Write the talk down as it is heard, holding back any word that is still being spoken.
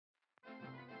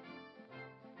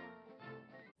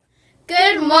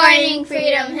Good morning,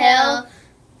 Freedom Hill.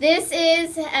 This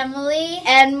is Emily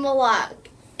and Malak,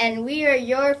 and we are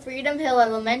your Freedom Hill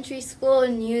Elementary School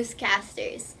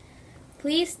newscasters.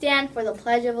 Please stand for the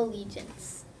Pledge of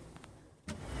Allegiance.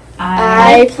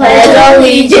 I pledge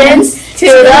allegiance to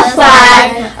the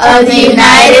flag of the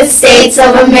United States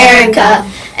of America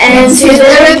and to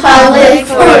the republic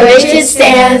for which it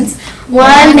stands,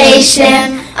 one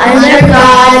nation, under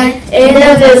God,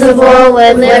 indivisible,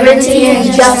 with liberty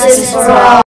and justice for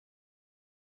all.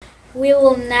 We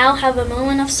will now have a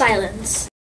moment of silence.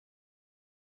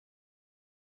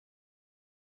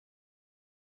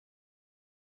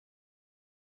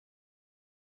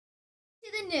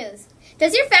 To the news.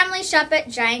 Does your family shop at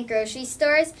giant grocery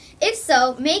stores? If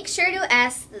so, make sure to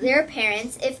ask their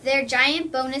parents if their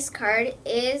giant bonus card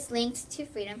is linked to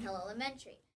Freedom Hill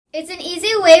Elementary. It's an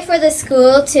easy way for the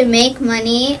school to make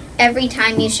money every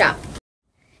time you shop.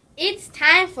 It's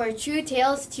time for True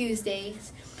Tales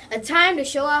Tuesdays, a time to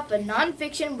show off a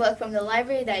nonfiction book from the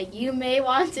library that you may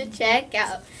want to check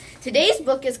out. Today's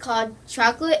book is called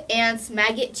Chocolate Ants,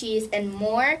 Maggot Cheese, and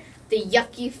More, the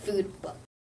Yucky Food Book.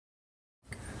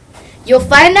 You'll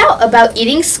find out about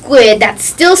eating squid that's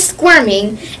still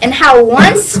squirming and how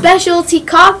one specialty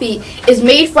coffee is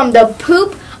made from the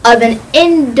poop of an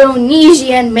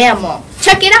Indonesian mammal.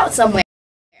 Check it out somewhere.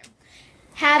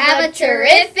 Have a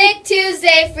terrific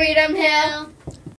Tuesday, Freedom Hill.